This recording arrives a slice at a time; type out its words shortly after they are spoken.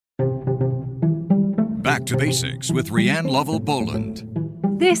Back to Basics with Rianne Lovell Boland.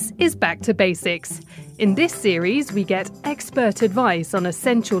 This is Back to Basics. In this series, we get expert advice on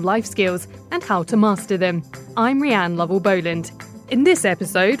essential life skills and how to master them. I'm Rianne Lovell Boland. In this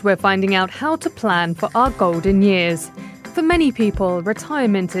episode, we're finding out how to plan for our golden years. For many people,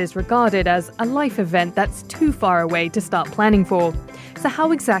 retirement is regarded as a life event that's too far away to start planning for. So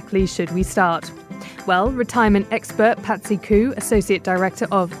how exactly should we start? Well, retirement expert Patsy Koo, Associate Director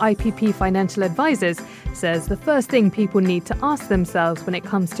of IPP Financial Advisors, says the first thing people need to ask themselves when it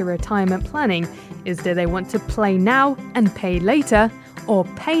comes to retirement planning is, do they want to play now and pay later, or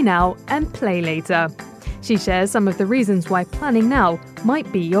pay now and play later? She shares some of the reasons why planning now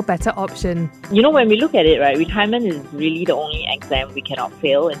might be your better option. You know, when we look at it, right, retirement is really the only exam we cannot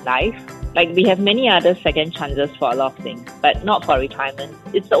fail in life. Like, we have many other second chances for a lot of things, but not for retirement.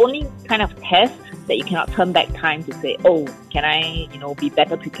 It's the only kind of test that you cannot turn back time to say, oh, can I, be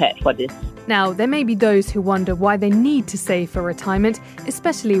better prepared for this? Now, there may be those who wonder why they need to save for retirement,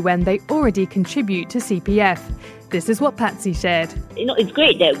 especially when they already contribute to CPF. This is what Patsy shared. It's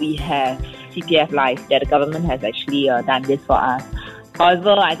great that we have CPF Life, that the government has actually done this for us.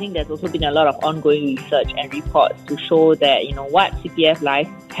 However, I think there's also been a lot of ongoing research and reports to show that, what CPF Life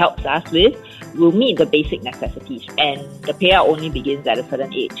helps us with will meet the basic necessities, and the payout only begins at a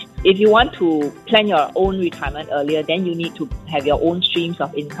certain age. If you want to plan your own retirement earlier, then you need to have your own streams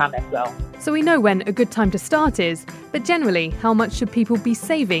of income as well. So we know when a good time to start is, but generally, how much should people be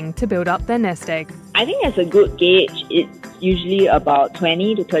saving to build up their nest egg? I think as a good gauge, it's usually about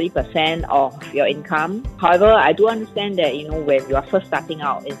 20 to 30% of your income. However, I do understand that, when you are first starting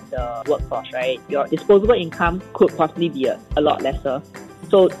out in the workforce, right, your disposable income could possibly be a lot lesser.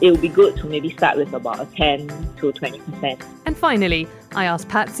 So it would be good to maybe start with about a 10 to 20%. And finally, I asked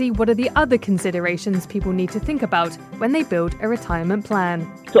Patsy what are the other considerations people need to think about when they build a retirement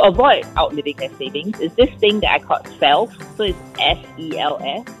plan. To avoid outliving their savings is this thing that I call SELF. So it's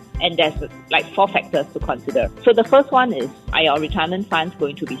SELF. And there's 4 factors to consider. So the first one is, are your retirement funds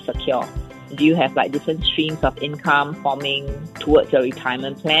going to be secure? Do you have different streams of income forming towards your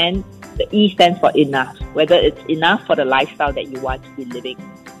retirement plan? The E stands for enough, whether it's enough for the lifestyle that you want to be living.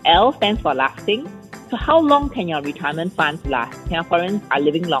 L stands for lasting. So how long can your retirement funds last? Singaporeans are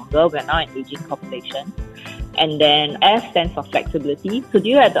living longer. We're now an aging population. And then F stands for flexibility. So do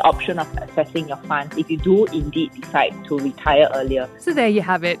you have the option of accessing your funds if you do indeed decide to retire earlier? So there you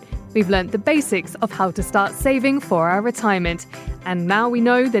have it. We've learnt the basics of how to start saving for our retirement. And now we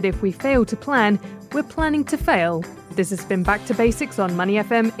know that if we fail to plan, we're planning to fail. This has been Back to Basics on Money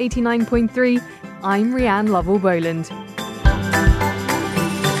FM 89.3. I'm Rianne Lovell Boland.